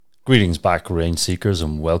Greetings back, range seekers,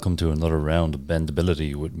 and welcome to another round of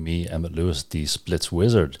Bendability with me, Emmett Lewis, the Splits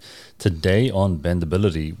Wizard. Today on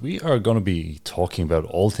Bendability, we are going to be talking about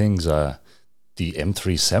all things the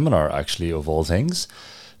M3 seminar, actually, of all things,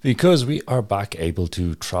 because we are back able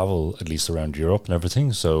to travel at least around Europe and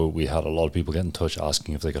everything. So we had a lot of people get in touch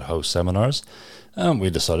asking if they could host seminars, and we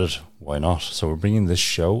decided why not. So we're bringing this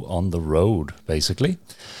show on the road, basically,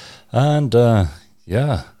 and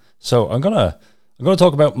so I'm gonna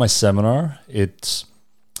talk about my seminar. It's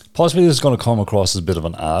possibly this is going to come across as a bit of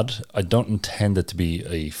an ad. I don't intend it to be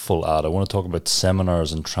a full ad. I want to talk about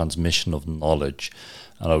seminars and transmission of knowledge,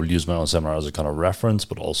 and I will use my own seminar as a kind of reference,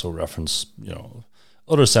 but also reference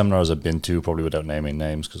other seminars I've been to, probably without naming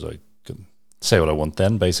names because I can say what I want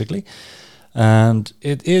then, basically. And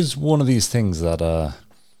it is one of these things that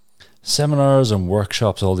seminars and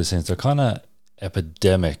workshops, all these things, they're kind of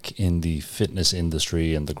epidemic in the fitness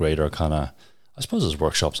industry and the greater kind of, I suppose there's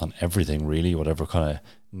workshops on everything, really. Whatever kind of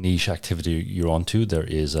niche activity you're onto, there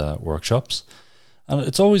is workshops. And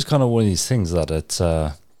it's always kind of one of these things that it's,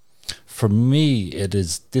 for me, it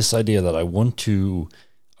is this idea that I want to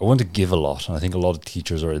give a lot. And I think a lot of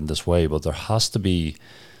teachers are in this way, but there has to be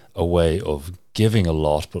a way of giving a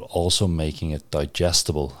lot, but also making it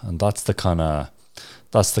digestible. And that's the kind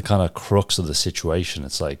of crux of the situation.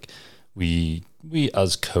 It's like we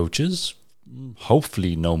as coaches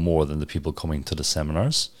hopefully know more than the people coming to the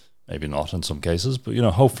seminars. Maybe not in some cases, but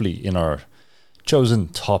hopefully in our chosen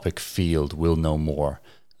topic field we'll know more,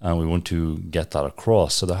 and we want to get that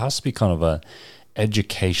across. So there has to be kind of a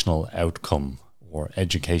educational outcome or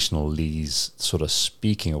educational leads, sort of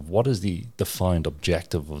speaking of what is the defined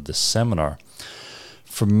objective of this seminar.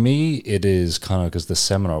 For me, it is kind of, because the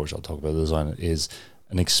seminar, which I'll talk about the design, is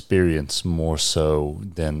an experience more so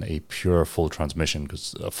than a pure full transmission,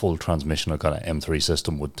 because a full transmission of kind of M3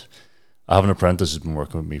 system would... I have an apprentice who's been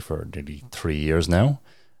working with me for nearly 3 years now,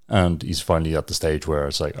 and he's finally at the stage where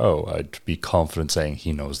it's like, I'd be confident saying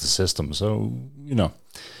he knows the system. So,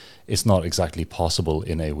 it's not exactly possible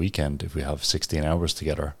in a weekend if we have 16 hours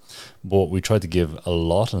together, but we try to give a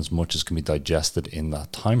lot and as much as can be digested in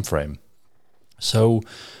that time frame. So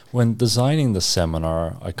when designing the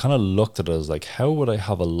seminar, I kind of looked at it as like, how would I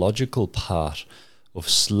have a logical path of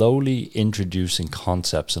slowly introducing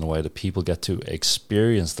concepts in a way that people get to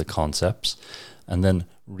experience the concepts and then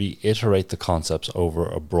reiterate the concepts over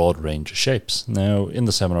a broad range of shapes. Now, in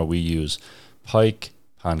the seminar, we use pike,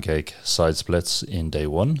 pancake, side splits in day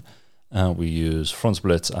one, and we use front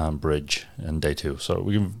splits and bridge in day two. So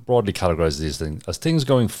we can broadly categorize these things as things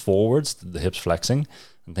going forwards, the hips flexing,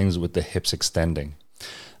 and things with the hips extending.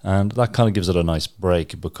 And that kind of gives it a nice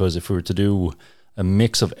break, because if we were to do a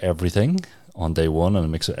mix of everything on day one and a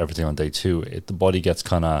mix of everything on day two, the body gets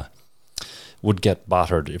would get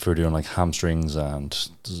battered if we're doing like hamstrings and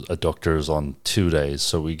adductors on 2 days.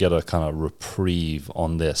 So we get a kind of reprieve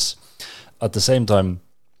on this. At the same time,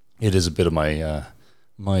 it is a bit of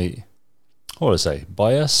my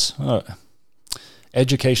bias,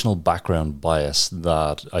 educational background bias,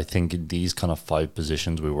 that I think these kind of 5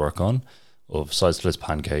 positions we work on of side splits,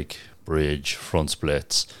 pancake, bridge, front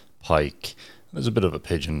splits, pike. There's a bit of a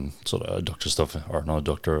pigeon sort of adductor stuff, or not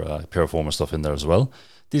adductor, piriformis stuff in there as well.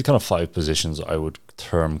 These kind of 5 positions I would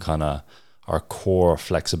term kind of our core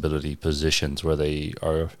flexibility positions, where they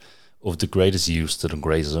are of the greatest use to the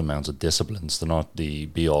greatest amounts of disciplines. They're not the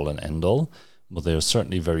be all and end all, but they're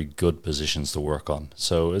certainly very good positions to work on.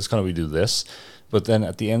 So it's kind of, we do this, but then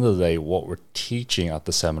at the end of the day, what we're teaching at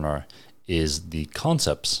the seminar is the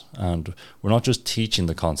concepts. And we're not just teaching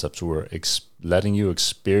the concepts, we're letting you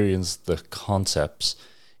experience the concepts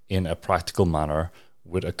in a practical manner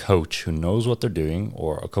with a coach who knows what they're doing,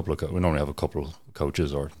 or a couple of we normally have a couple of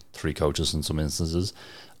coaches or 3 coaches in some instances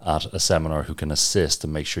at a seminar who can assist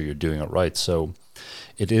and make sure you're doing it right. So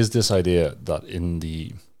it is this idea that in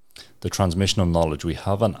the transmission of knowledge, we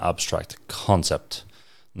have an abstract concept.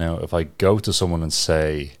 Now, if I go to someone and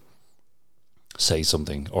say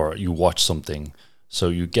something, or you watch something, so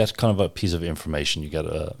you get kind of a piece of information, you get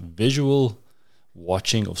a visual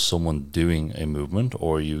watching of someone doing a movement,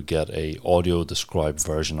 or you get a audio described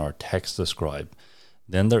version or text described,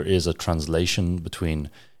 then there is a translation between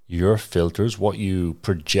your filters, what you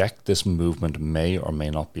project this movement may or may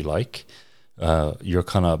not be like, your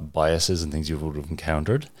kind of biases and things you would have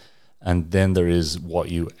encountered, and then there is what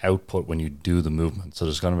you output when you do the movement. So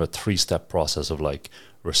there's kind of a 3-step process of like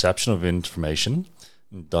reception of information,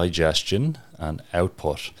 digestion, and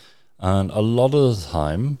output. And a lot of the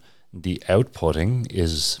time, the outputting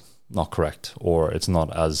is not correct, or it's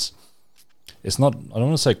not as it's not, I don't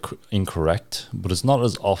want to say incorrect, but it's not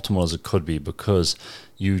as optimal as it could be, because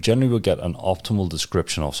you generally will get an optimal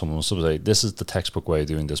description of someone. So say, this is the textbook way of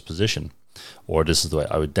doing this position, or this is the way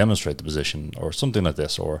I would demonstrate the position, or something like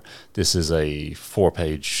this, or this is a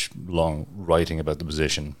 4-page long writing about the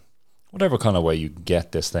position, whatever kind of way you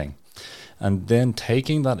get this thing. And then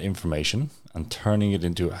taking that information and turning it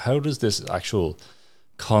into, how does this actual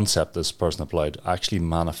concept this person applied actually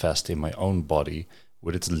manifest in my own body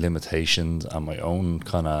with its limitations and my own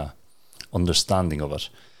kind of understanding of it.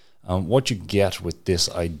 What you get with this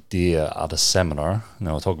idea at a seminar,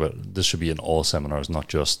 now I'll talk about, this should be in all seminars, not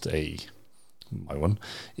just my one,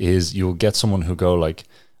 is you'll get someone who go like,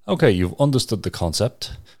 okay, you've understood the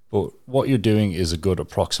concept, but what you're doing is a good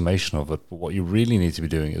approximation of it, but what you really need to be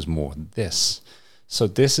doing is more this. So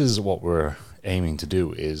this is what we're aiming to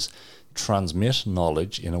do, is transmit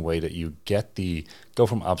knowledge in a way that you go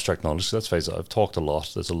from abstract knowledge. So let's face it, I've talked a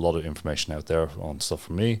lot. There's a lot of information out there on stuff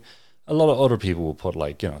from me. A lot of other people will put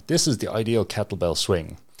like, this is the ideal kettlebell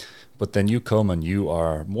swing. But then you come and you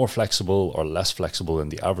are more flexible or less flexible than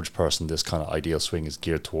the average person this kind of ideal swing is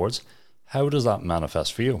geared towards. How does that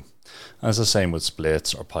manifest for you? And it's the same with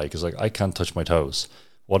splits or pike. It's like, I can't touch my toes.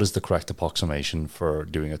 What is the correct approximation for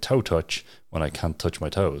doing a toe touch when I can't touch my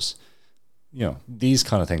toes? These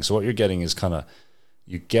kind of things. So what you're getting is kind of,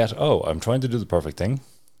 you get, I'm trying to do the perfect thing,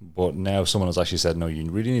 but now someone has actually said, no, you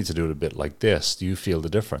really need to do it a bit like this. Do you feel the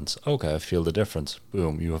difference? Okay, I feel the difference.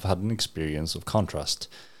 Boom, you have had an experience of contrast.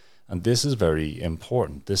 And this is very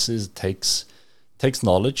important. This takes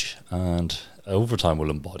knowledge, and over time we'll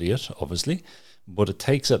embody it, obviously, but it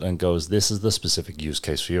takes it and goes, this is the specific use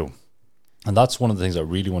case for you. And that's one of the things I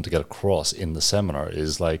really want to get across in the seminar,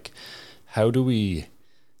 is like, how do we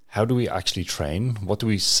actually train? What do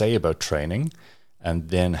we say about training? And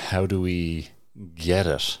then how do we get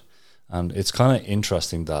it? And it's kind of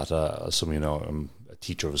interesting that, as some of you know, I'm a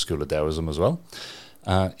teacher of a school of Taoism as well.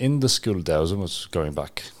 In the school of Taoism, which is going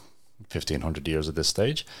back 1,500 years at this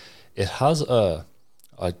stage, it has I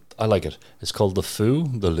like it. It's called the Fu,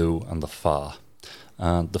 the Lu, and the Fa.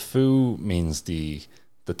 And the Fu means the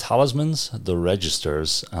talismans, the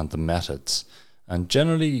registers, and the methods. And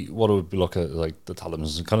generally what it would be look at, like the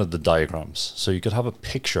talismans and kind of the diagrams. So you could have a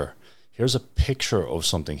picture. Here's a picture of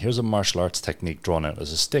something. Here's a martial arts technique drawn out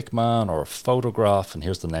as a stick man or a photograph, and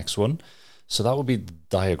here's the next one. So that would be the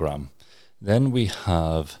diagram. Then we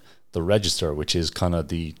have the register, which is kind of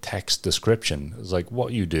the text description. It's like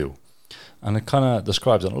what you do. And it kind of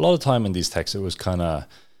describes it. A lot of time in these texts, it was kind of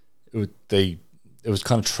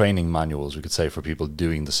training manuals, we could say, for people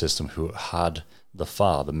doing the system who had the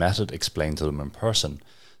Fa, the method, explained to them in person.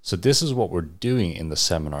 So this is what we're doing in the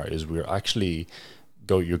seminar, is we're actually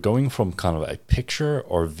you're going from kind of a picture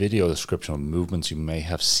or video description of movements you may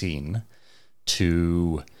have seen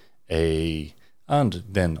to and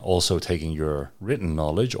then also taking your written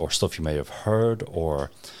knowledge or stuff you may have heard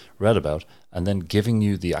or read about, and then giving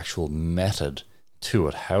you the actual method to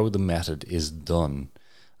it, how the method is done.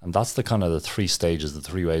 And that's the kind of the 3 stages, the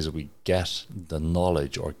 3 ways that we get the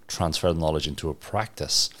knowledge or transfer the knowledge into a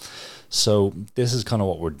practice. So this is kind of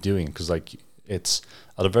what we're doing, because like it's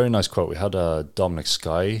at a very nice quote. We had Dominic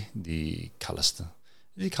Sky, the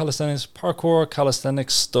calisthenics, parkour,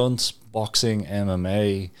 calisthenics, stunts, boxing,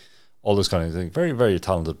 MMA, all this kind of thing. Very, very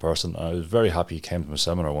talented person. I was very happy he came to my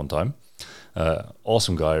seminar one time.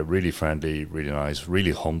 Awesome guy, really friendly, really nice,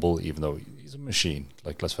 really humble, even though he's a machine.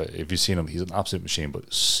 Like, let's face it, if you've seen him, he's an absolute machine,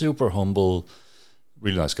 but super humble,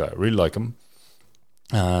 really nice guy. I really like him.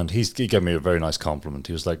 And he gave me a very nice compliment.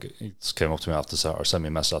 He was like, he just came up to me after or sent me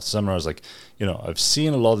a message after the seminar. I was like, I've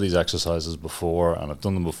seen a lot of these exercises before and I've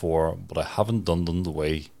done them before, but I haven't done them the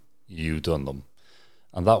way you've done them.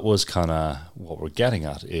 And that was kind of what we're getting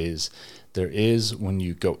at, is there is, when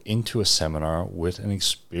you go into a seminar with an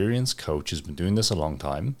experienced coach who's been doing this a long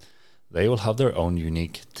time, they will have their own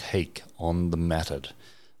unique take on the method.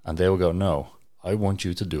 And they will go, no, I want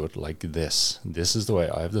you to do it like this. This is the way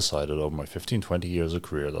I've decided over my 15, 20 years of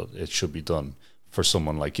career that it should be done for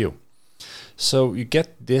someone like you. So you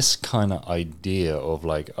get this kind of idea of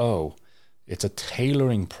like, oh, it's a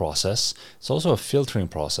tailoring process. It's also a filtering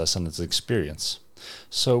process, and it's experience.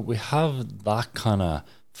 So we have that kind of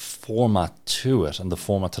format to it, and the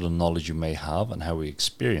format to the knowledge you may have and how we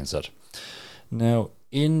experience it. Now,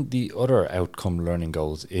 in the other outcome learning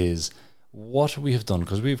goals is what we have done,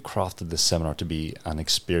 because we've crafted this seminar to be an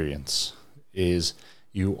experience, is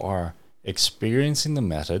you are experiencing the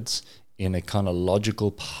methods in a kind of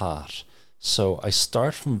logical path. So I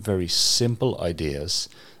start from very simple ideas,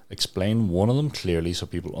 explain one of them clearly so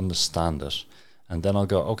people understand it, and then I'll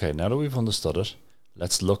go, okay, now that we've understood it,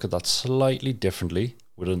 let's look at that slightly differently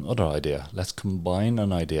with another idea. Let's combine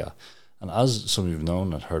an idea. And as some of you've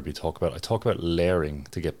known and heard me talk about, I talk about layering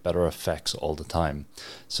to get better effects all the time.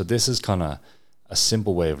 So this is kind of a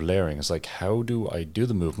simple way of layering. It's like, how do I do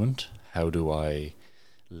the movement? How do I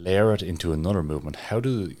layer it into another movement? How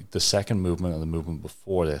do the second movement and the movement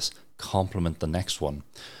before this complement the next one?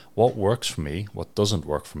 What works for me? What doesn't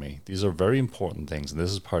work for me? These are very important things. And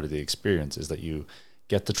this is part of the experience, is that you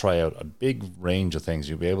get to try out a big range of things.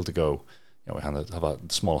 You'll be able to go, we have a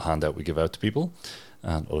small handout we give out to people,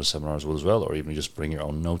 and other seminars will as well, or even just bring your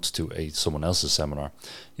own notes to someone else's seminar.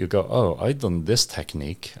 You go, oh, I've done this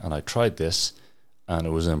technique and I tried this and it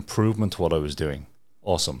was an improvement to what I was doing.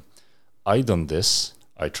 Awesome. I done this,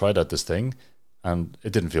 I tried out this thing and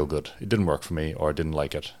it didn't feel good. It didn't work for me, or I didn't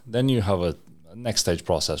like it. Then you have a next stage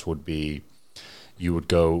process would be, you would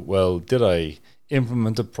go, well, did I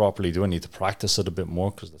implement it properly? Do I need to practice it a bit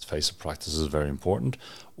more? Because let's face it, practice is very important.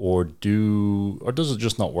 Or does it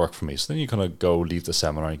just not work for me? So then you kind of go leave the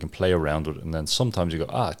seminar, you can play around with it, and then sometimes you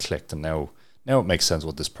go, it clicked, and now it makes sense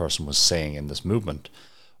what this person was saying in this movement.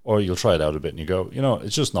 Or you'll try it out a bit and you go,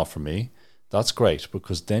 it's just not for me. That's great,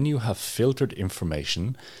 because then you have filtered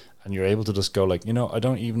information and you're able to just go like, I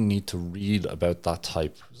don't even need to read about that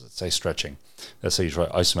type, let's say stretching. Let's say you try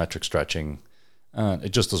isometric stretching and it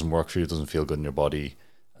just doesn't work for you, it doesn't feel good in your body.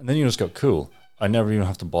 And then you just go, cool, I never even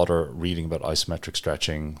have to bother reading about isometric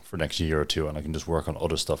stretching for next year or two, and I can just work on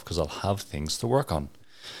other stuff because I'll have things to work on.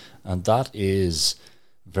 And that is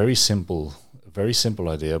very simple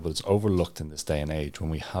idea, but it's overlooked in this day and age when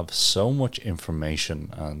we have so much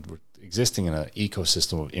information and we're existing in an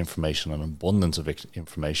ecosystem of information, an abundance of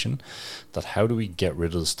information, that how do we get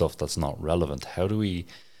rid of the stuff that's not relevant? How do we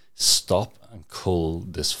stop and cull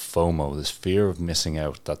this FOMO, this fear of missing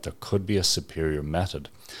out, that there could be a superior method?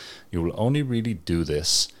 You will only really do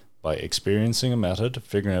this by experiencing a method,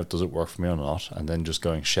 figuring out does it work for me or not, and then just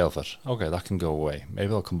going shelf it. Okay, that can go away.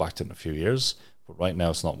 Maybe I'll come back to it in a few years, but right now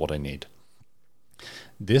it's not what I need.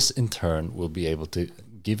 This in turn will be able to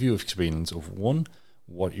give you experience of, one,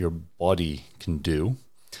 what your body can do,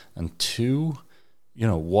 and two,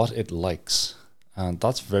 what it likes. And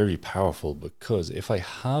that's very powerful, because if I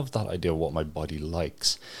have that idea of what my body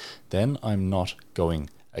likes, then I'm not going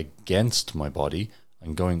against my body,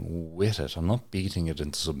 I'm going with it. I'm not beating it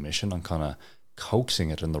into submission, I'm kind of coaxing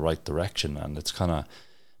it in the right direction. And it's kind of,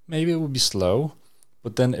 maybe it would be slow,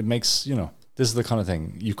 but then it makes, this is the kind of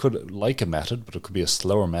thing, you could like a method, but it could be a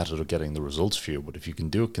slower method of getting the results for you. But if you can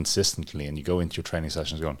do it consistently and you go into your training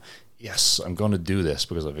sessions going, yes, I'm going to do this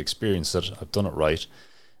because I've experienced it, I've done it right,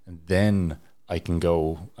 and then I can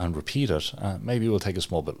go and repeat it. Maybe it will take a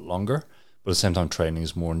small bit longer, but at the same time, training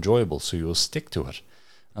is more enjoyable, so you'll stick to it.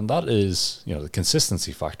 And that is, the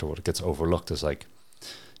consistency factor. What gets overlooked is like,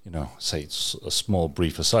 say it's a small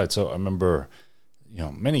brief aside. So I remember,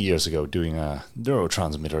 many years ago doing a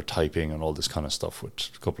neurotransmitter typing and all this kind of stuff with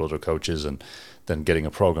a couple other coaches, and then getting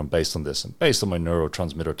a program based on this. And based on my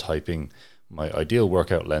neurotransmitter typing, my ideal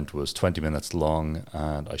workout length was 20 minutes long,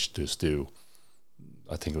 and I should just do,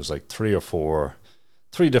 I think it was like three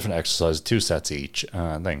different exercises, 2 sets each,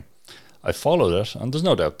 and then I followed it, and there's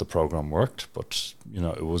no doubt the program worked, but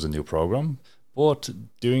it was a new program. But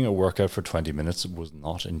doing a workout for 20 minutes was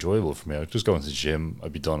not enjoyable for me. I'd just go into the gym,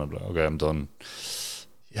 I'd be done, I'd be like, okay, I'm done.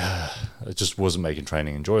 Yeah, it just wasn't making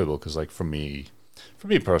training enjoyable, because like for me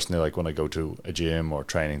personally, like when I go to a gym or a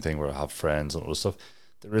training thing where I have friends and all this stuff,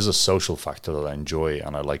 there is a social factor that I enjoy,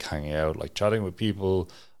 and I like hanging out, like chatting with people,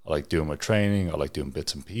 I like doing my training, I like doing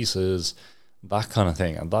bits and pieces, that kind of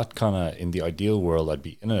thing. And that kind of, in the ideal world, I'd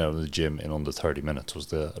be in and out of the gym in under 30 minutes was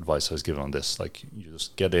the advice I was given on this. Like, you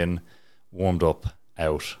just get in, warmed up,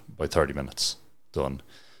 out by 30 minutes, done.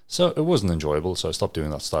 So it wasn't enjoyable, so I stopped doing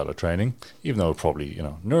that style of training, even though probably,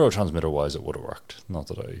 neurotransmitter wise it would have worked. Not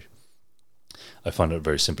that I find it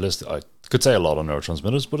very simplistic. I could say a lot on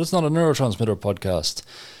neurotransmitters, but it's not a neurotransmitter podcast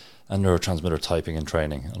and neurotransmitter typing and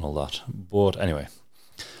training and all that. But anyway,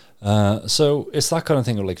 so it's that kind of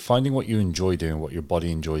thing of like finding what you enjoy doing, what your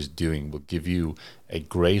body enjoys doing will give you a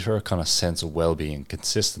greater kind of sense of well-being,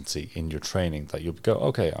 consistency in your training, that you'll go,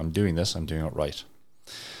 okay, I'm doing this, I'm doing it right.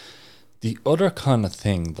 The other kind of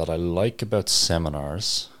thing that I like about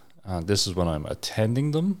seminars, and this is when I'm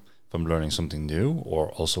attending them, if I'm learning something new,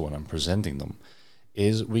 or also when I'm presenting them,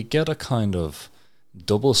 is we get a kind of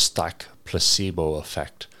double stack placebo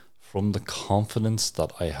effect from the confidence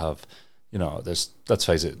that I have. Let's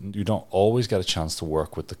face it, you don't always get a chance to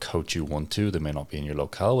work with the coach you want to. They may not be in your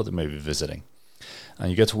locale, but they may be visiting. And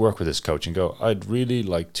you get to work with this coach and go, I'd really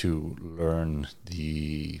like to learn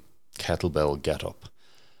the kettlebell get up.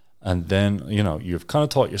 And then, you've kind of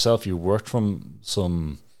taught yourself, you worked from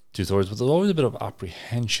some tutorials, but there's always a bit of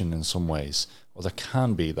apprehension in some ways, or there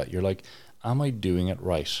can be, that you're like, am I doing it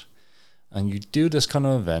right? And you do this kind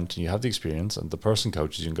of event and you have the experience, and the person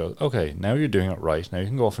coaches you and goes, okay, now you're doing it right. Now you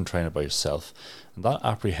can go off and train it by yourself. And that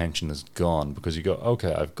apprehension is gone, because you go,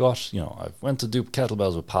 okay, I've went to do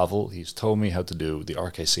kettlebells with Pavel. He's told me how to do the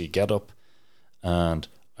RKC get up, and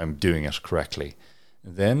I'm doing it correctly.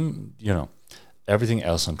 Then, everything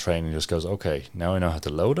else on training just goes, okay, now I know how to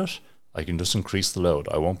load it. I can just increase the load.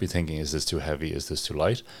 I won't be thinking, is this too heavy? Is this too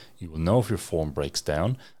light? You will know if your form breaks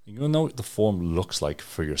down. You will know what the form looks like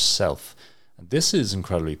for yourself. And this is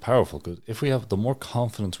incredibly powerful, because if we have, the more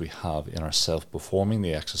confidence we have in ourselves performing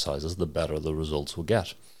the exercises, the better the results we'll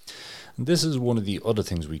get. And this is one of the other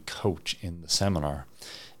things we coach in the seminar,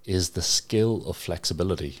 is the skill of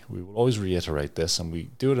flexibility. We will always reiterate this, and we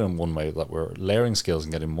do it in one way, that we're layering skills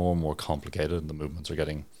and getting more and more complicated, and the movements are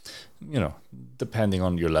getting, depending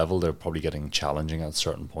on your level, they're probably getting challenging at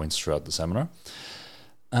certain points throughout the seminar.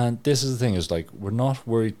 And this is the thing, is like, we're not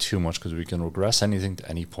worried too much, because we can regress anything to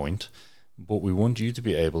any point, but we want you to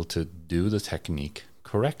be able to do the technique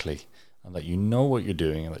correctly, and that you know what you're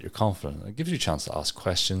doing and that you're confident. It gives you a chance to ask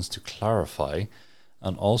questions, to clarify,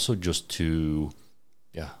 and also just to,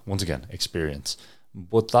 once again, experience.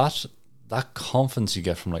 But that confidence you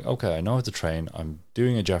get from like, okay, I know how to train, I'm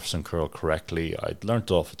doing a Jefferson curl correctly, I learned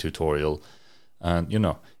it off a tutorial, and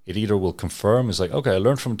it either will confirm, it's like, okay, I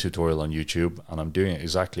learned from a tutorial on YouTube and I'm doing it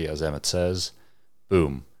exactly as Emmett says,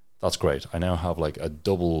 boom, that's great. I now have like a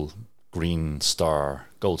double gold star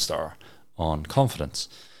on confidence.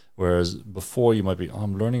 Whereas before you might be,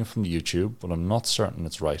 I'm learning from the YouTube, but I'm not certain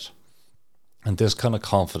it's right. And this kind of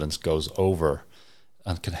confidence goes over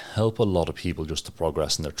and can help a lot of people just to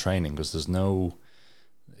progress in their training, because there's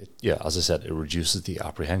as I said, it reduces the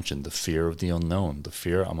apprehension, the fear of the unknown, the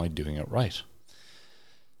fear, am I doing it right?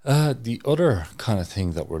 The other kind of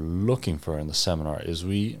thing that we're looking for in the seminar is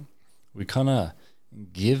we kind of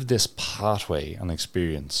give this pathway and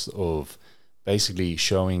experience of basically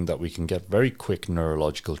showing that we can get very quick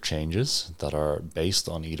neurological changes that are based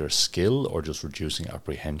on either skill or just reducing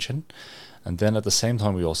apprehension. And then at the same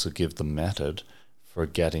time, we also give the method for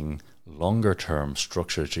getting longer term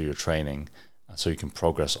structure to your training, so you can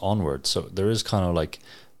progress onwards. So there is kind of like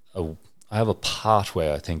I have a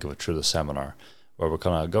pathway, I think of it, through the seminar, where we're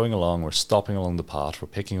kind of going along, we're stopping along the path, we're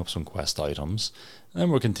picking up some quest items, and then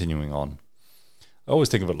we're continuing on. I always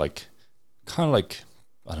think of it like, kind of like,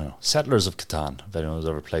 I don't know, Settlers of Catan, if anyone's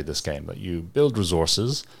ever played this game, that you build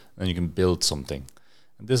resources, and you can build something.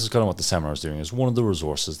 And this is kind of what the seminar is doing, is one of the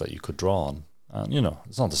resources that you could draw on. And,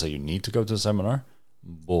 it's not to say you need to go to the seminar,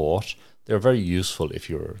 but they're very useful if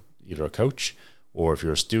you're either a coach or if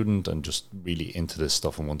you're a student and just really into this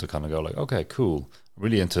stuff and want to kind of go like, okay, cool, I'm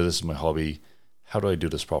really into this, is my hobby, how do I do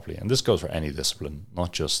this properly? And this goes for any discipline,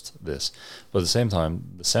 not just this. But at the same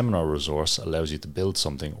time, the seminar resource allows you to build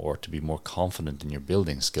something or to be more confident in your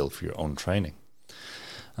building skill for your own training.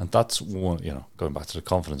 And that's one, going back to the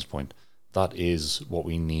confidence point, that is what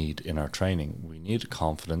we need in our training. We need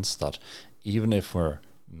confidence that even if we're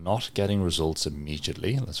not getting results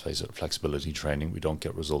immediately, let's face it, flexibility training, we don't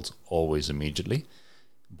get results always immediately,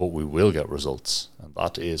 but we will get results. And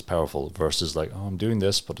that is powerful versus like, oh, I'm doing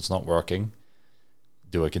this, but it's not working.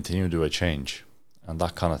 Do I continue? Do I change? And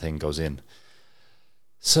that kind of thing goes in.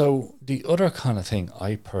 So the other kind of thing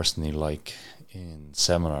I personally like in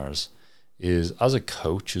seminars is, as a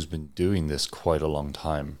coach who's been doing this quite a long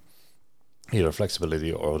time, either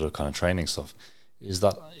flexibility or other kind of training stuff, is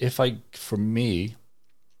that for me,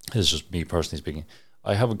 this is just me personally speaking,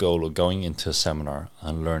 I have a goal of going into a seminar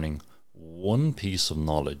and learning one piece of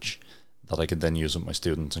knowledge that I could then use with my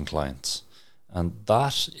students and clients. And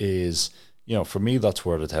that is, for me, that's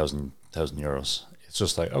worth €1,000. It's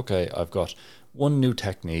just like, okay, I've got one new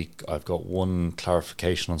technique, I've got one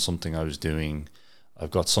clarification on something I was doing,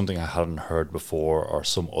 I've got something I hadn't heard before, or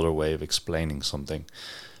some other way of explaining something.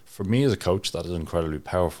 For me as a coach, that is incredibly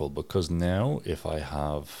powerful, because now if I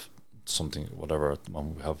have something, whatever, at the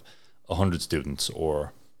moment we have 100 students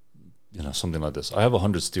or something like this, I have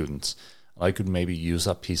 100 students, and I could maybe use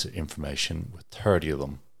that piece of information with 30 of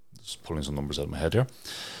them. Just pulling some numbers out of my head here.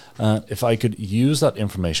 If I could use that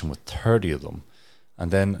information with 30 of them,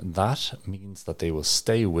 and then that means that they will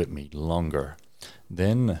stay with me longer,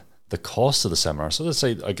 then the cost of the seminar, so let's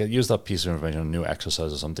say I use that piece of information on a new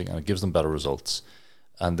exercise or something, and it gives them better results,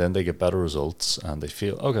 and then they get better results and they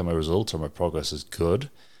feel, okay, my results or my progress is good.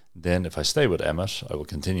 Then if I stay with Emmett, I will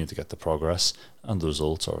continue to get the progress and the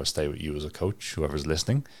results, or I stay with you as a coach, whoever's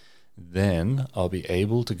listening, then I'll be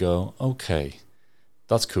able to go, okay,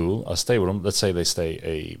 that's cool, I'll stay with them. Let's say they stay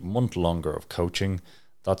a month longer of coaching,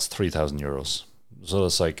 that's €3,000. So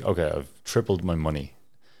it's like, okay, I've tripled my money,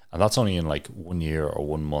 and that's only in like 1 year or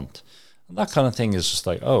 1 month. And that kind of thing is just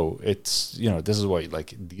like, oh, it's, this is why,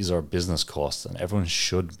 like, these are business costs, and everyone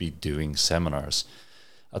should be doing seminars.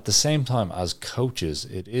 At the same time, as coaches,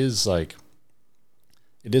 it is a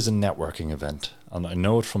networking event. And I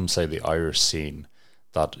know it from, say, the Irish scene,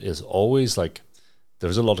 that is always like,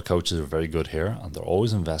 there's a lot of coaches who are very good here, and they're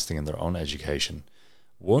always investing in their own education.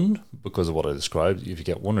 One, because of what I described, if you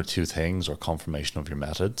get one or two things or confirmation of your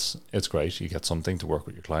methods, it's great. You get something to work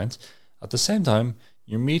with your clients. At the same time,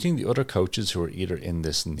 you're meeting the other coaches who are either in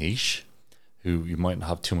this niche, who you might not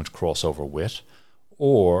have too much crossover with,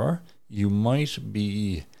 or you might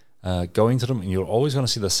be going to them, and you're always going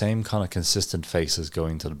to see the same kind of consistent faces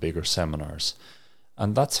going to the bigger seminars.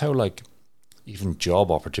 And that's how, like, even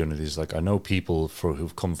job opportunities, like, I know people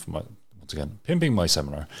who've come from, once again, pimping my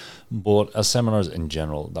seminar, but as seminars in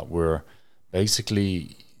general, that we're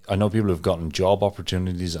basically, I know people who've gotten job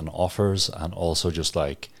opportunities and offers, and also just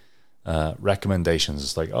like recommendations.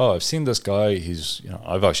 It's like, oh, I've seen this guy, he's,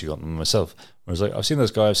 I've actually gotten them myself, where it's like, I've seen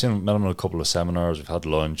this guy, met him in a couple of seminars, we've had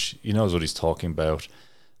lunch, he knows what he's talking about,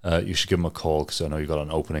 you should give him a call because I know you've got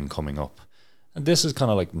an opening coming up. And this is kind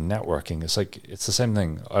of like networking. It's like, it's the same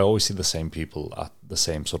thing. I always see the same people at the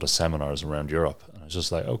same sort of seminars around Europe. And it's just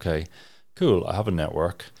like, okay, cool, I have a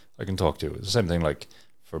network I can talk to. It's the same thing, like,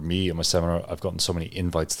 for me in my seminar, I've gotten so many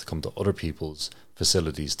invites to come to other people's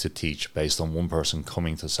facilities to teach based on one person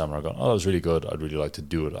coming to the seminar going, oh, that was really good, I'd really like to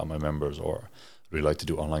do it at my members, or I'd really like to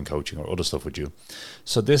do online coaching or other stuff with you.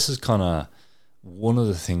 So this is kind of one of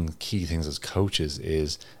the key things as coaches,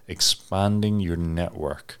 is expanding your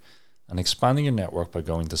network. And expanding your network by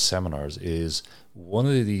going to seminars is one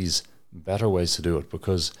of these better ways to do it,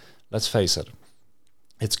 because let's face it,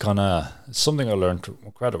 it's kind of something I learned,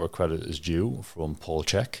 credit where credit is due, from Paul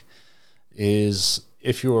Chek, is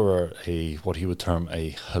if you're what he would term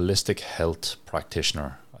a holistic health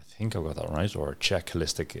practitioner, I think I got that right, or Chek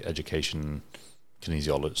holistic education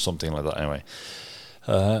kinesiologist, something like that.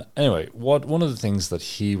 Anyway, one of the things that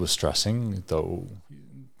he was stressing, though,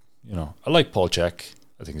 I like Paul Chek.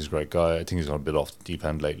 I think he's a great guy. I think he's gone a bit off the deep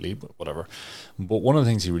end lately, but whatever. But one of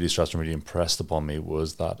the things he really stressed and really impressed upon me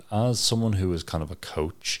was that as someone who is kind of a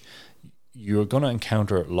coach, you're going to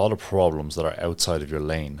encounter a lot of problems that are outside of your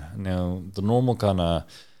lane. Now, the normal kind of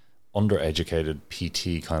undereducated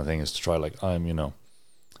PT kind of thing is to try, like, I'm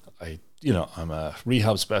a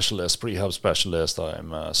rehab specialist, prehab specialist,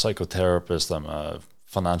 I'm a psychotherapist, I'm a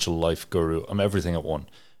financial life guru, I'm everything at one.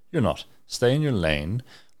 You're not. Stay in your lane,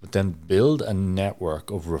 but then build a network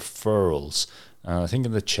of referrals. I think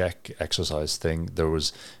in the Chek exercise thing,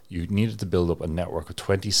 you needed to build up a network of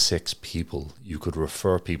 26 people you could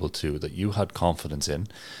refer people to that you had confidence in,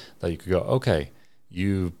 that you could go, okay,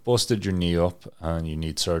 you busted your knee up and you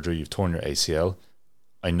need surgery, you've torn your ACL.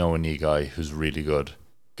 I know a knee guy who's really good.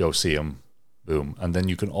 Go see him. Boom. And then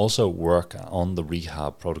you can also work on the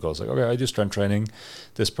rehab protocols. Like, okay, I do strength training.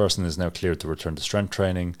 This person is now cleared to return to strength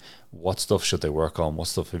training. What stuff should they work on? What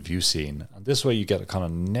stuff have you seen? And this way you get a kind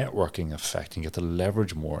of networking effect and you get to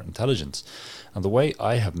leverage more intelligence. And the way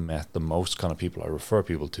I have met the most kind of people I refer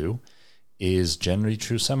people to is generally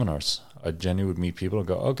through seminars. I genuinely would meet people and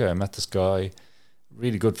go, okay, I met this guy,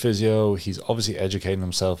 really good physio. He's obviously educating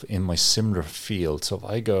himself in my similar field. So if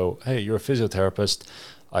I go, hey, you're a physiotherapist,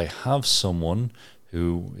 I have someone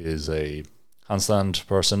who is a handstand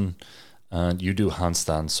person and you do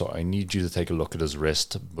handstands, so I need you to take a look at his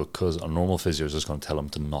wrist, because a normal physio is just going to tell him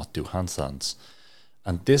to not do handstands.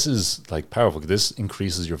 And this is like powerful. This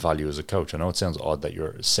increases your value as a coach. I know it sounds odd that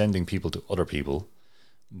you're sending people to other people,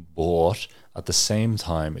 but at the same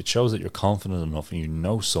time, it shows that you're confident enough and you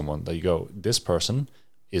know someone that you go, this person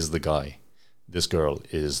is the guy. This girl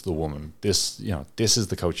is the woman. This is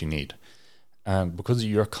the coach you need. And because of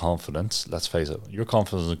your confidence, let's face it, your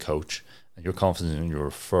confidence as a coach and your confidence in your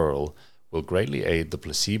referral will greatly aid the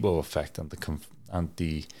placebo effect and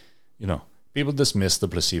the people dismiss the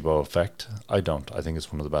placebo effect. I don't. I think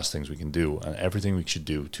it's one of the best things we can do, and everything we should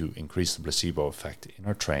do to increase the placebo effect in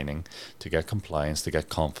our training, to get compliance, to get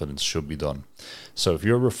confidence, should be done. So if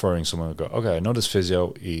you're referring someone and go, okay, I know this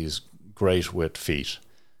physio, he's great with feet.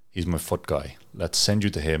 He's my foot guy. Let's send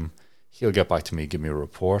you to him. He'll get back to me, give me a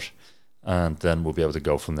report, and then we'll be able to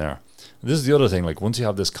go from there. And this is the other thing, like once you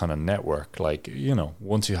have this kind of network, like,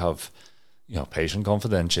 once you have, patient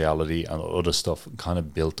confidentiality and other stuff kind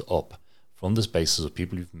of built up from this basis of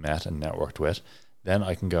people you've met and networked with, then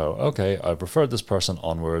I can go, okay, I've referred this person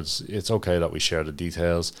onwards. It's okay that we share the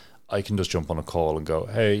details. I can just jump on a call and go,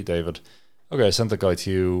 hey, David, okay, I sent the guy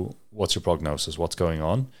to you. What's your prognosis? What's going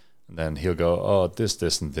on? And then he'll go, oh,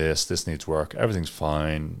 this, and this needs work. Everything's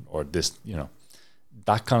fine. Or this,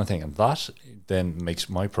 that kind of thing. And that then makes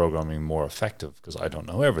my programming more effective because I don't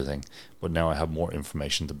know everything, but now I have more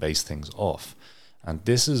information to base things off. And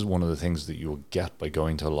this is one of the things that you will get by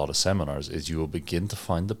going to a lot of seminars is you will begin to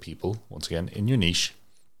find the people, once again, in your niche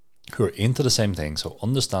who are into the same thing, so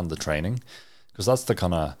understand the training, because that's the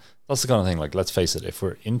kind of thing. Like, let's face it, if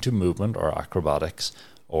we're into movement or acrobatics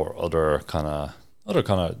or other kind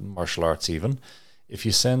of martial arts, even if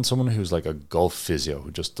you send someone who's like a golf physio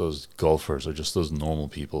who just does golfers or just does normal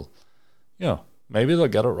people, maybe they'll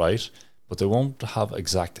get it right, but they won't have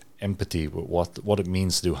exact empathy with what it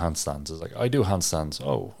means to do handstands. It's like, I do handstands.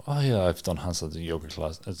 Oh yeah, I've done handstands in yoga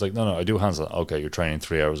class. It's like, no, I do handstands. Okay, you're training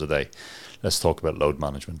 3 hours a day. Let's talk about load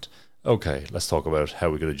management. Okay, let's talk about how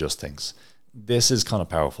we could adjust things. This is kind of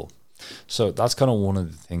powerful. So that's kind of one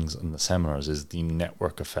of the things in the seminars is the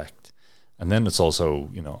network effect. And then it's also,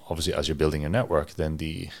 obviously as you're building your network, then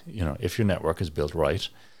if your network is built right,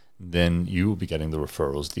 then you will be getting the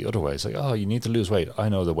referrals the other way. It's like, oh, you need to lose weight. I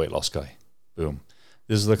know the weight loss guy. Boom.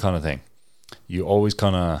 This is the kind of thing. You always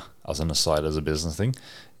kind of, as an aside, as a business thing,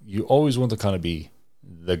 you always want to kind of be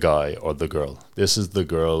the guy or the girl. This is the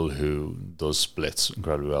girl who does splits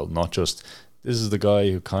incredibly well. Not just, this is the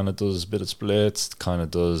guy who kind of does a bit of splits, kind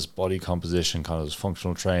of does body composition, kind of does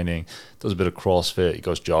functional training, does a bit of CrossFit, he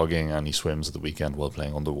goes jogging, and he swims at the weekend while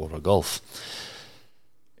playing underwater golf.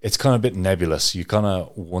 It's kind of a bit nebulous. You kind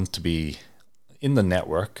of want to be in the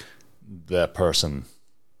network, the person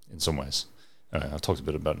in some ways. Anyway, I've talked a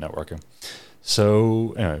bit about networking.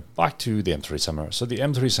 So anyway, back to the M3 seminar. So the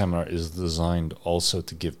M3 seminar is designed also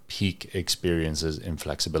to give peak experiences in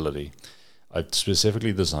flexibility. I've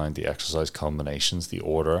specifically designed the exercise combinations, the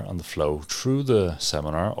order and the flow through the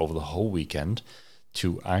seminar over the whole weekend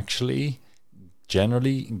to actually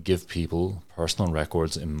generally give people personal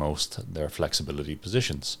records in most their flexibility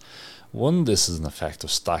positions. One, this is an effect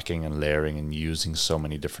of stacking and layering and using so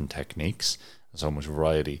many different techniques and so much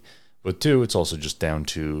variety. But two, it's also just down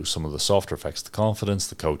to some of the softer effects, the confidence,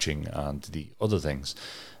 the coaching, and the other things.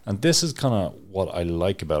 And this is kind of what I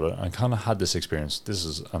like about it. I kind of had this experience. This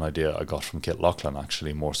is an idea I got from Kit Lachlan,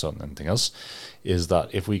 actually, more so than anything else, is that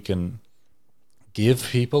if we can give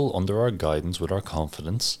people under our guidance with our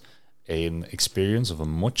confidence an experience of a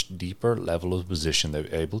much deeper level of position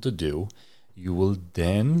they're able to do, you will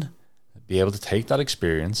then be able to take that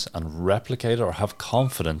experience and replicate it or have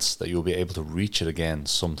confidence that you'll be able to reach it again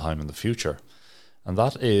sometime in the future. And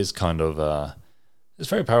that is kind of, it's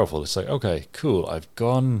very powerful. It's like, okay, cool. I've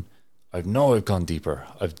gone deeper.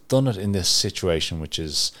 I've done it in this situation, which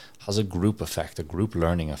has a group effect, a group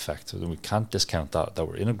learning effect. We can't discount that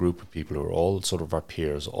we're in a group of people who are all sort of our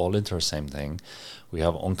peers, all into the same thing. We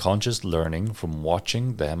have unconscious learning from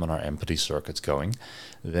watching them and our empathy circuits going.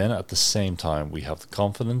 Then at the same time, we have the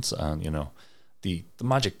confidence and, the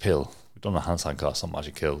magic pill. We've done a handstand class on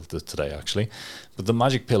magic pill today, actually. But the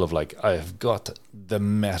magic pill of like, I have got the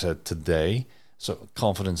method today. So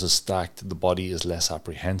confidence is stacked. The body is less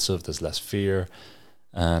apprehensive. There's less fear.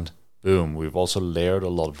 And boom, we've also layered a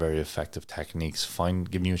lot of very effective techniques,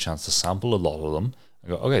 giving you a chance to sample a lot of them.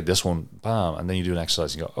 And go, okay, this one, bam. And then you do an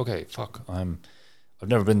exercise and go, okay, fuck, I've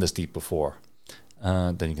never been this deep before.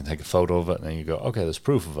 And then you can take a photo of it and then you go, okay, there's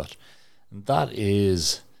proof of it. And that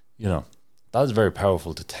is, that is very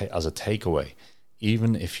powerful as a takeaway.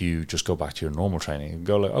 Even if you just go back to your normal training and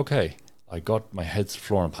go like, okay, I got my head to the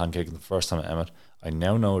floor and pancake the first time I am it. I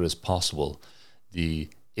now know it is possible. The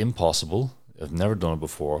impossible, I've never done it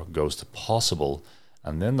before, goes to possible.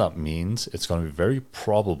 And then that means it's going to be very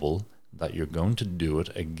probable that you're going to do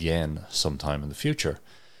it again sometime in the future.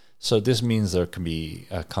 So this means there can be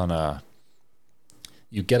a kind of,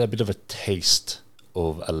 you get a bit of a taste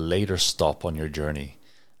of a later stop on your journey.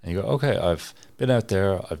 And you go, okay, I've been out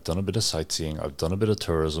there, I've done a bit of sightseeing, I've done a bit of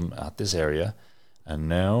tourism at this area, and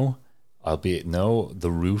now I'll know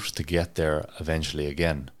the route to get there eventually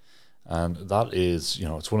again. And that is,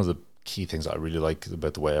 it's one of the key things that I really like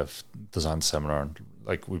about the way I've designed the seminar. And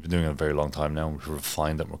like, we've been doing it a very long time now, and we've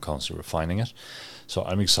refined it, and we're constantly refining it. So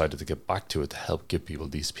I'm excited to get back to it to help give people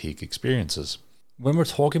these peak experiences. When we're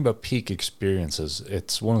talking about peak experiences,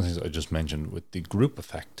 it's one of the things I just mentioned with the group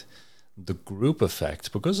effect. The group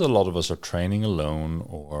effect, because a lot of us are training alone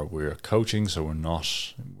or we're coaching, so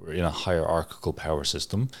we're in a hierarchical power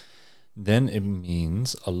system, then it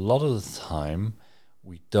means a lot of the time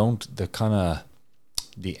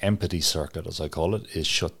the empathy circuit, as I call it, is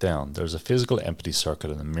shut down. There's a physical empathy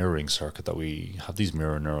circuit and a mirroring circuit that we have these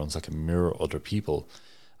mirror neurons that can mirror other people.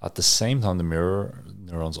 At the same time, the mirror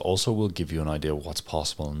neurons also will give you an idea of what's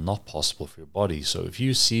possible and not possible for your body. So if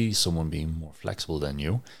you see someone being more flexible than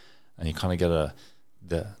you, and you kind of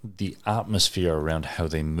get the atmosphere around how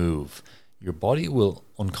they move, your body will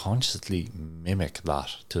unconsciously mimic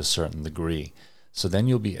that to a certain degree. So then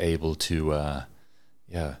you'll be able to,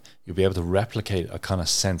 you'll be able to replicate a kind of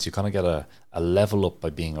sense. You kind of get a level up by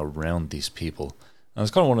being around these people. And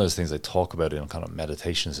it's kind of one of those things I talk about in kind of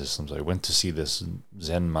meditation systems. I went to see this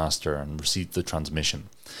Zen master and received the transmission.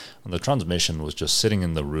 And the transmission was just sitting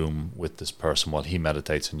in the room with this person while he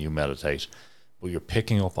meditates and you meditate, but you're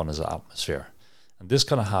picking up on his atmosphere. And this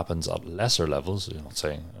kind of happens at lesser levels. You know,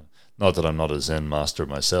 saying, not that I'm not a Zen master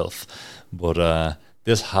myself, but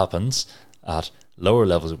this happens at lower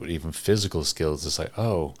levels with even physical skills. It's like,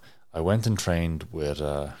 oh, I went and trained with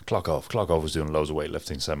Klokov. Klokov was doing loads of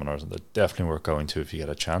weightlifting seminars, and they're definitely worth going to if you get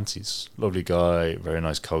a chance. He's a lovely guy, very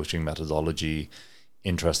nice coaching methodology,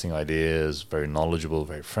 interesting ideas, very knowledgeable,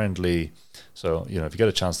 very friendly. So, you know, if you get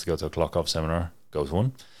a chance to go to a Klokov seminar, go to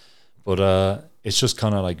one. But it's just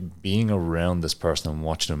kind of like being around this person and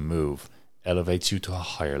watching them move elevates you to a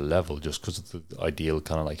higher level just because of the ideal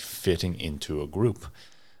kind of like fitting into a group.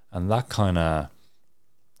 And that kind of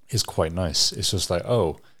is quite nice. It's just like,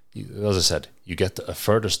 oh, as I said, you get a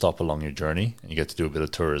further stop along your journey and you get to do a bit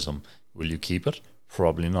of tourism. Will you keep it?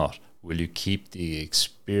 Probably not. Will you keep the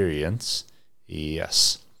experience?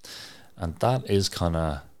 Yes. And that is kind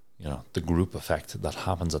of, you know, the group effect that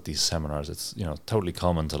happens at these seminars. It's, you know, totally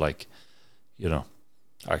common to like, you know,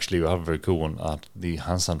 actually we have a very cool one at the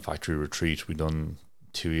Handstand Factory retreat we done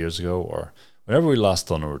 2 years ago, or whenever we last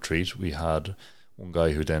done a retreat, we had one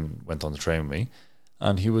guy who then went on to train with me,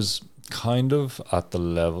 and he was kind of at the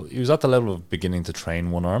level, of beginning to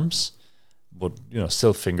train one arms, but, you know,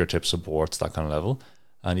 still fingertip supports, that kind of level.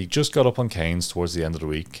 And he just got up on canes towards the end of the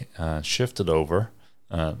week and shifted over,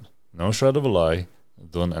 and no shred of a lie,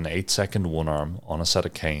 done an 8-second one arm on a set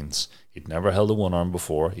of canes. He'd never held a one arm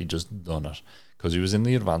before. He'd just done it because he was in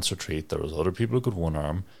the advanced retreat. There was other people who could one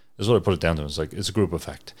arm. This is what I put it down to. It's like, it's a group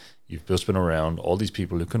effect. You've just been around all these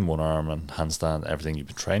people who can one arm and handstand, everything. You've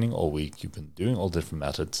been training all week. You've been doing all different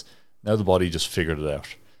methods. Now the body just figured it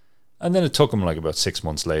out. And then it took him like about 6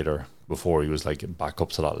 months later before he was like back up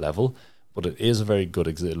to that level. But it is a very good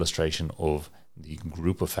illustration of the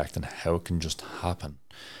group effect and how it can just happen,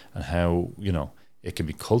 and how, you know, it can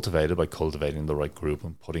be cultivated by cultivating the right group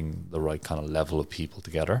and putting the right kind of level of people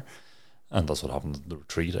together. And that's what happened at the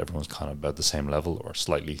retreat. Everyone's kind of about the same level or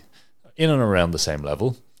slightly in and around the same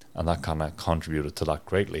level. And that kind of contributed to that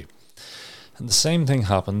greatly. And the same thing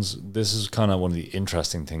happens. This is kind of one of the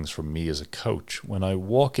interesting things for me as a coach. When I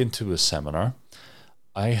walk into a seminar,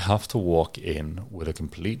 I have to walk in with a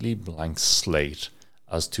completely blank slate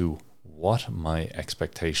as to what my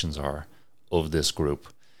expectations are of this group.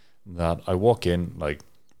 That I walk in, like,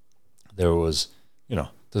 there was, you know,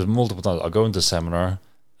 there's multiple times I'll go into a seminar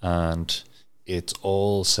and it's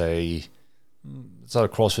all, say, it's at a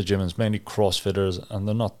CrossFit gym and it's mainly CrossFitters, and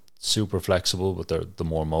they're not super flexible, but they're the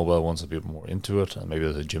more mobile ones, the people more into it, and maybe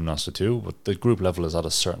there's a gymnast or two, but the group level is at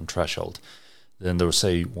a certain threshold. Then there was,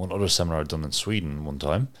 say, one other seminar I'd done in Sweden one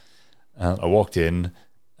time, and I walked in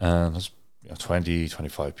and there's 20,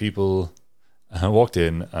 25 people. And I walked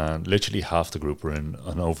in and literally half the group were in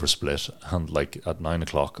an oversplit, and like at 9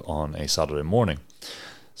 o'clock on a Saturday morning.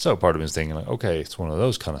 So part of me is thinking like, okay, it's one of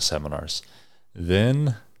those kind of seminars.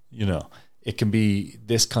 Then, you know, it can be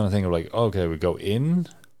this kind of thing of like, okay, we go in,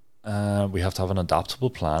 we have to have an adaptable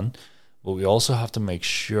plan, but we also have to make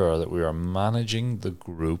sure that we are managing the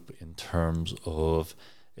group in terms of,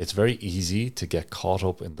 it's very easy to get caught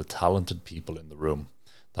up in the talented people in the room.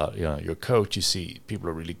 That, you know, your coach, you see people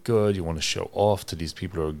are really good, you want to show off to these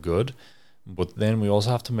people who are good, but then we also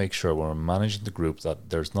have to make sure when we're managing the group that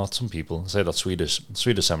there's not some people, say that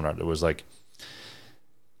Swedish seminar, there was like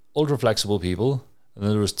ultra flexible people, and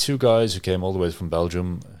then there was 2 guys who came all the way from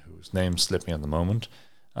Belgium, whose names slip me at the moment.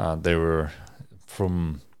 They were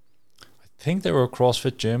from, I think they were a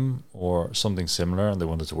CrossFit gym or something similar, and they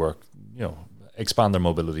wanted to work, you know, expand their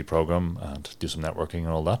mobility program and do some networking and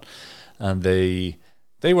all that. And they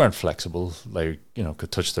weren't flexible, like, you know,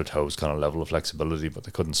 could touch their toes kind of level of flexibility, but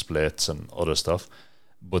they couldn't splits and other stuff.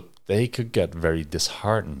 But they could get very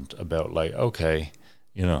disheartened about like, okay,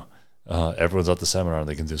 you know, everyone's at the seminar and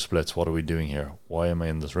they can do splits. What are we doing here? Why am I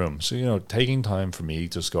in this room? So, you know, taking time for me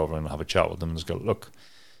to just go over and have a chat with them and just go, look,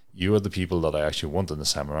 you are the people that I actually want in the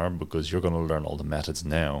seminar because you're going to learn all the methods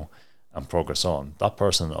now and progress on. That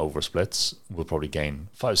person in oversplits will probably gain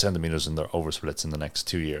 5 centimeters in their oversplits in the next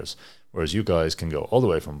 2 years. Whereas you guys can go all the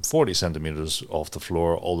way from 40 centimeters off the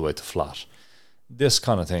floor all the way to flat. This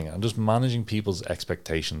kind of thing. And just managing people's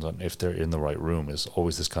expectations on if they're in the right room is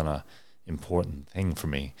always this kind of important thing for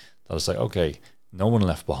me. That it's like, okay, no one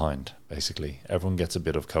left behind, basically. Everyone gets a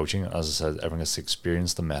bit of coaching. As I said, everyone gets to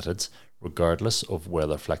experience the methods, regardless of where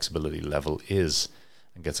their flexibility level is,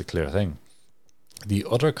 and gets a clear thing. The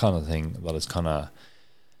other kind of thing that is kind of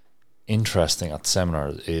interesting at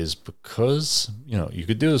seminars is because, you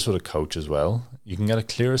could do this with a coach as well. You can get a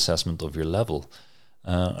clear assessment of your level.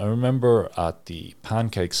 I remember at the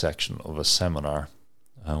pancake section of a seminar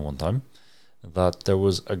one time that there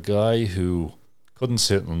was a guy who couldn't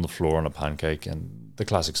sit on the floor on a pancake, and the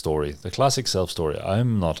classic self story,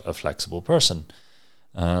 I'm not a flexible person.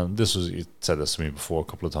 You said this to me before a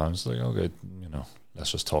couple of times, like, okay,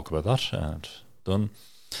 let's just talk about that, and done.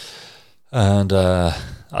 And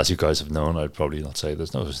as you guys have known, I'd probably not say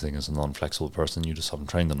there's no such thing as a non-flexible person. You just haven't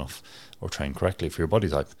trained enough or trained correctly for your body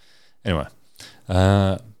type. Anyway,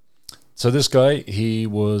 so this guy, he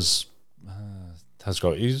was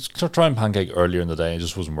trying pancake earlier in the day. It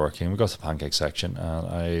just wasn't working. We got to the pancake section, and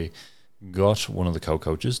I got one of the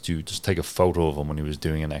co-coaches to just take a photo of him when he was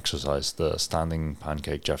doing an exercise, the standing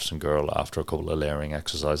pancake Jefferson curl after a couple of layering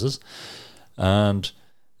exercises. And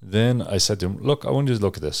then I said to him, look, I want you to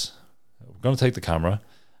look at this. We're going to take the camera,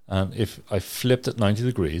 and if I flipped it 90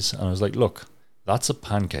 degrees, and I was like, look, that's a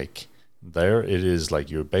pancake. There it is,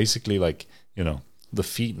 like, you're basically like, the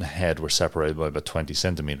feet and head were separated by about 20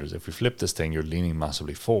 centimeters. If we flip this thing, you're leaning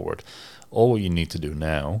massively forward. All you need to do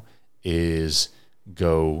now is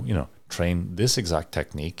go, train this exact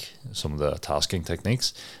technique, some of the tasking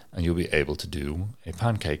techniques, and you'll be able to do a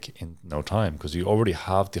pancake in no time, because you already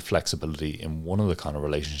have the flexibility in one of the kind of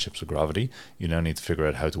relationships with gravity. You now need to figure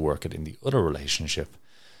out how to work it in the other relationship.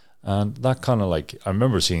 And that kind of, like, I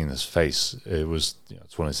remember seeing his face. It was,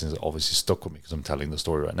 it's one of those things that obviously stuck with me because I'm telling the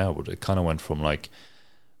story right now, but it kind of went from like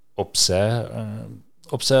upset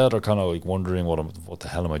or kind of like wondering what the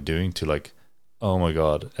hell am I doing, to like, oh my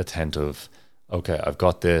God, attentive. Okay, I've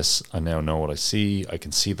got this. I now know what I see. I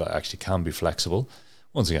can see that I actually can be flexible.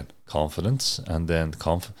 Once again, confidence. And then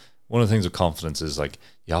one of the things with confidence is, like,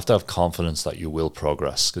 you have to have confidence that you will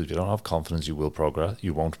progress. Because if you don't have confidence you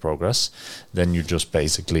won't progress. Then you're just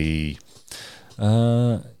basically,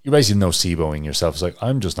 you're basically noceboing yourself. It's like,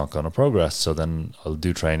 I'm just not going to progress. So then I'll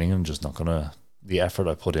do training. I'm just not going to, the effort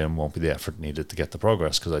I put in won't be the effort needed to get the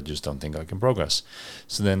progress, because I just don't think I can progress.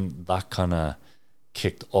 So then that kind of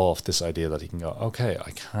kicked off this idea that he can go, okay,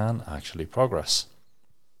 I can actually progress.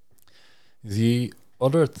 The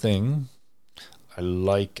other thing I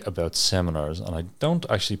like about seminars, and I don't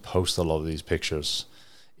actually post a lot of these pictures,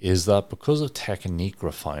 is that because of technique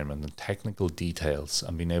refinement and technical details,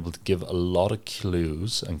 and being able to give a lot of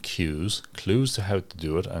clues to how to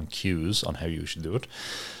do it, and cues on how you should do it,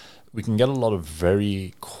 we can get a lot of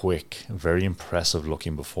very quick, very impressive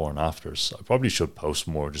looking before and afters. I probably should post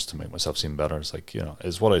more just to make myself seem better. It's like,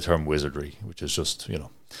 it's what I term wizardry, which is just,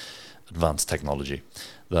 advanced technology,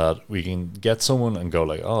 that we can get someone and go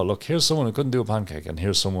like, oh, look, here's someone who couldn't do a pancake, and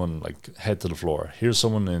here's someone like head to the floor. Here's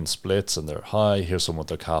someone in splits and they're high. Here's someone with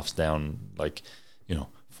their calves down, like,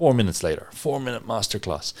 4 minutes later, 4-minute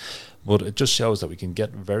masterclass. But it just shows that we can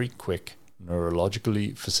get very quick,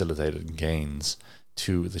 neurologically facilitated gains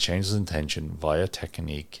to the changes in tension via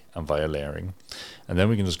technique and via layering. And then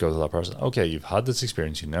we can just go to that person, okay, you've had this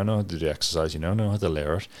experience, you now know how to do the exercise, you now know how to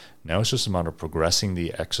layer it. Now it's just a matter of progressing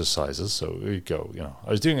the exercises. So we go, I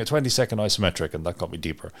was doing a 20-second isometric and that got me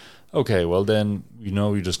deeper. Okay, well then,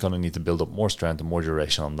 you're just going to need to build up more strength and more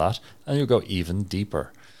duration on that, and you'll go even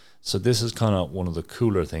deeper. So this is kind of one of the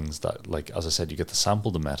cooler things that, like, as I said, you get to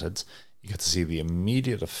sample the methods, you get to see the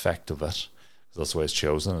immediate effect of it. That's the way it's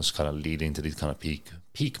chosen. It's kind of leading to these kind of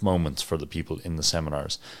peak moments for the people in the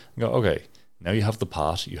seminars. You go, okay, now you have the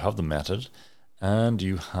path, you have the method, and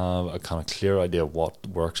you have a kind of clear idea of what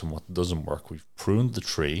works and what doesn't work. We've pruned the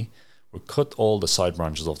tree, we've cut all the side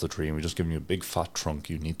branches off the tree, and we've just given you a big fat trunk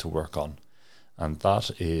you need to work on. And that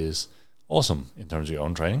is awesome in terms of your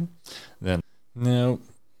own training. Then, now,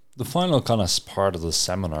 the final kind of part of the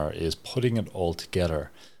seminar is putting it all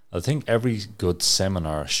together. I think every good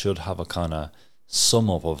seminar should have a kind of sum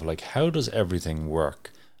up of, like, how does everything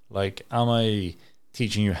work? Like, am I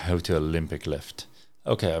teaching you how to Olympic lift?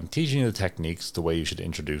 Okay, I'm teaching you the techniques, the way you should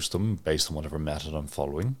introduce them based on whatever method I'm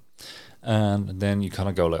following. And then you kind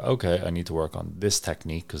of go like, okay, I need to work on this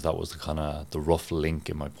technique because that was the kind of the rough link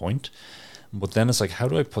in my point. But then it's like, how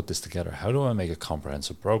do I put this together? How do I make a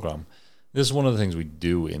comprehensive program? This is one of the things we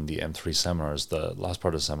do in the M3 seminars, the last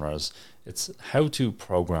part of the seminars. It's how to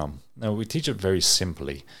program. Now, we teach it very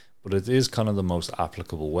simply, but it is kind of the most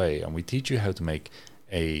applicable way. And we teach you how to make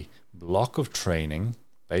a block of training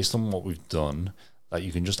based on what we've done that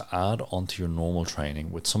you can just add onto your normal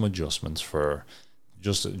training with some adjustments for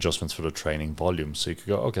just adjustments for the training volume. So you could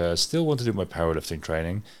go, okay, I still want to do my powerlifting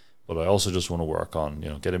training, but I also just want to work on,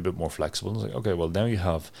 getting a bit more flexible. And it's like, okay, well, now you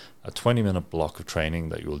have a 20-minute block of training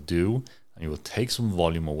that you will do, and you will take some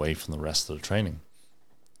volume away from the rest of the training.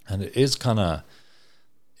 And it is that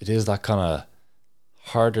kind of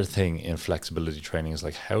harder thing in flexibility training, is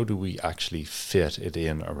like, how do we actually fit it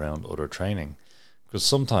in around other training? Because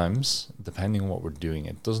sometimes, depending on what we're doing,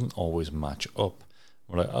 it doesn't always match up.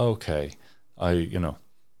 We're like, okay,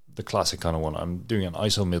 the classic kind of one, I'm doing an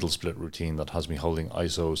iso middle split routine that has me holding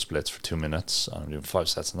iso splits for 2 minutes, and I'm doing 5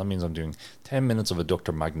 sets, and that means I'm doing 10 minutes of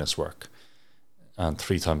adductor magnus work and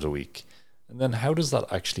 3 times a week. And then how does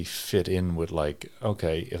that actually fit in with, like,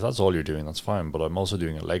 okay, if that's all you're doing, that's fine, but I'm also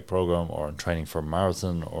doing a leg program, or I'm training for a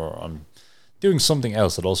marathon, or I'm doing something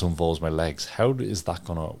else that also involves my legs. How is that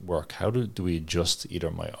going to work? How do we adjust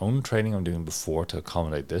either my own training I'm doing before to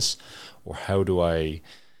accommodate this, or how do I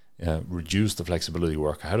reduce the flexibility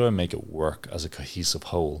work? How do I make it work as a cohesive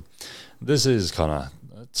whole? This is kind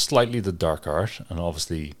of slightly the dark art, and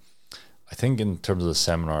obviously I think in terms of the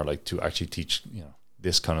seminar, like, to actually teach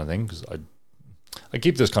this kind of thing, because I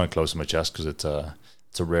keep this kind of close to my chest because it's a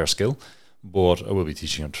rare skill, but I will be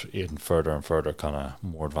teaching it in further and further kind of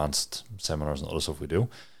more advanced seminars and other stuff we do.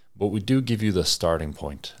 But we do give you the starting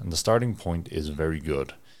point, and the starting point is very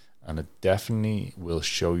good, and it definitely will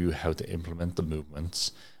show you how to implement the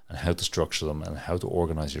movements and how to structure them and how to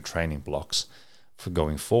organize your training blocks for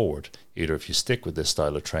going forward. Either if you stick with this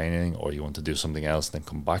style of training, or you want to do something else, then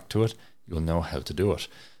come back to it, you'll know how to do it.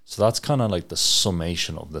 So that's kind of like the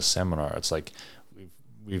summation of the seminar. It's like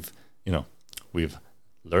we've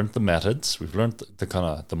learned the methods, we've learned the kind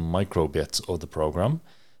of the micro bits of the program.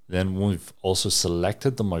 Then we've also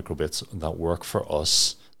selected the micro bits that work for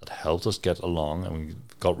us, that helped us get along, and we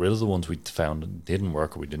got rid of the ones we found didn't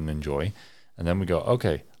work or we didn't enjoy. And then we go,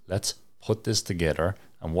 okay, let's put this together,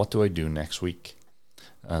 and what do I do next week?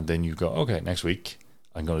 And then you go, okay, next week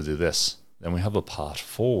I'm going to do this. Then we have a path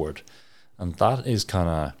forward. And that is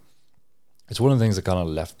it's one of the things that kind of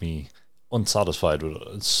left me unsatisfied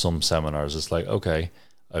with some seminars. It's like, okay,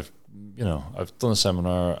 I've done a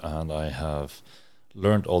seminar and I have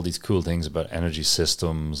learned all these cool things about energy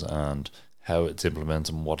systems and how it's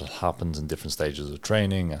implemented and what happens in different stages of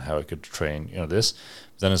training and how I could train, this.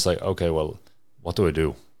 But then it's like, okay, well, what do I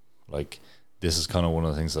do? Like, this is kind of one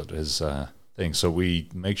of the things that is thing. So we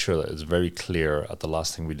make sure that it's very clear at the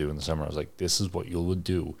last thing we do in the seminar. It's like, this is what you would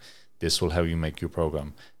do. This will how you make your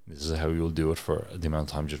program. This is how you'll do it for the amount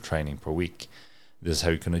of times you're training per week. This is how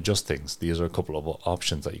you can adjust things. These are a couple of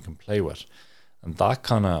options that you can play with. And that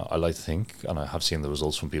kind of, I like to think, and I have seen the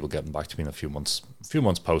results from people getting back to me in a few months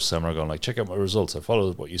post seminar, going like, check out my results. I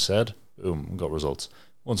followed what you said. Boom, got results.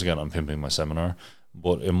 Once again, I'm pimping my seminar,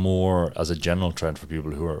 but in more as a general trend for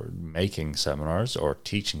people who are making seminars or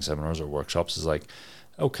teaching seminars or workshops is like,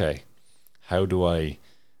 okay, how do I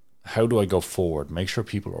go forward? Make sure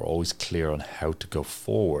people are always clear on how to go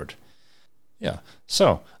forward. Yeah,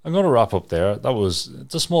 so I'm going to wrap up there.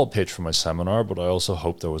 It's a small pitch for my seminar, but I also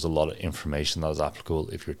hope there was a lot of information that is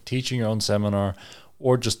applicable if you're teaching your own seminar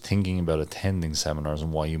or just thinking about attending seminars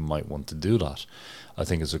and why you might want to do that. I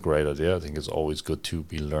think it's a great idea. I think it's always good to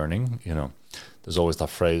be learning. There's always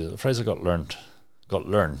that phrase I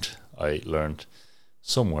learned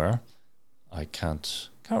somewhere. I can't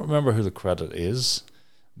remember who the credit is,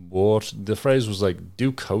 but the phrase was like,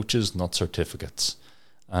 do coaches, not certificates.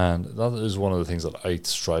 And that is one of the things that I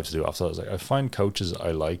strive to do after that. I was like, I find coaches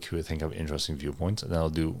I like who I think have interesting viewpoints, and then I'll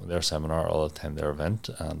do their seminar, I'll attend their event,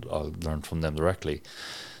 and I'll learn from them directly.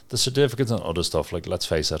 The certificates and other stuff, like, let's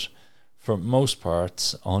face it, for most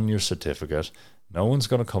parts, on your certificate, no one's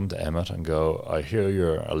going to come to Emmett and go, I hear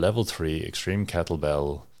you're a level 3 extreme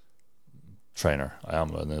kettlebell trainer. I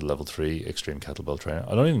am a level 3 extreme kettlebell trainer.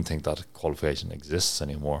 I don't even think that qualification exists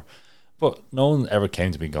anymore. But no one ever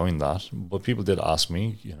came to me going that. But people did ask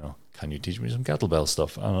me, can you teach me some kettlebell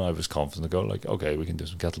stuff? And I was confident to go like, okay, we can do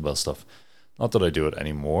some kettlebell stuff. Not that I do it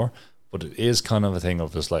anymore, but it is kind of a thing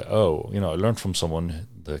of just like, I learned from someone,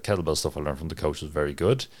 the kettlebell stuff I learned from the coach was very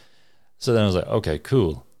good. So then I was like, okay,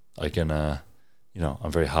 cool. I can,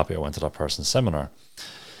 I'm very happy I went to that person's seminar.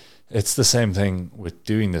 It's the same thing with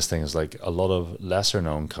doing this thing. Is like a lot of lesser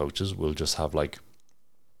known coaches will just have like,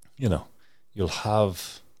 you'll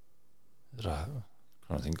have, I'm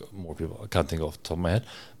trying to think of more people, I can't think off the top of my head,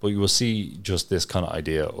 but you will see just this kind of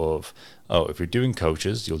idea of, if you're doing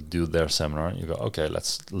coaches, you'll do their seminar and you go, okay,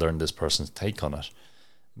 let's learn this person's take on it.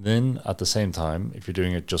 Then at the same time, if you're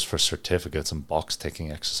doing it just for certificates and box ticking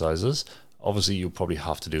exercises, obviously you probably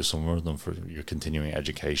have to do some of them for your continuing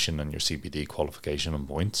education and your CPD qualification and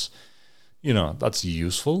points. That's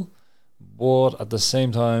useful, But at the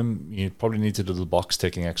same time, you probably need to do the box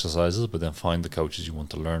ticking exercises, but then find the coaches you want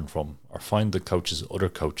to learn from, or find the coaches other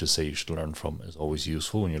coaches say you should learn from is always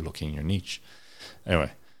useful when you're looking in your niche.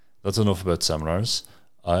 Anyway, that's enough about seminars.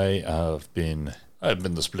 I've been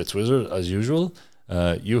the Splits Wizard as usual.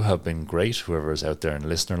 You have been great, whoever is out there in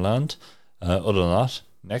listener land. Other than that,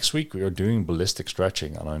 next week we are doing ballistic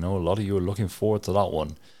stretching, and I know a lot of you are looking forward to that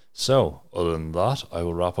one. So, other than that, I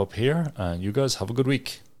will wrap up here, and you guys have a good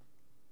week.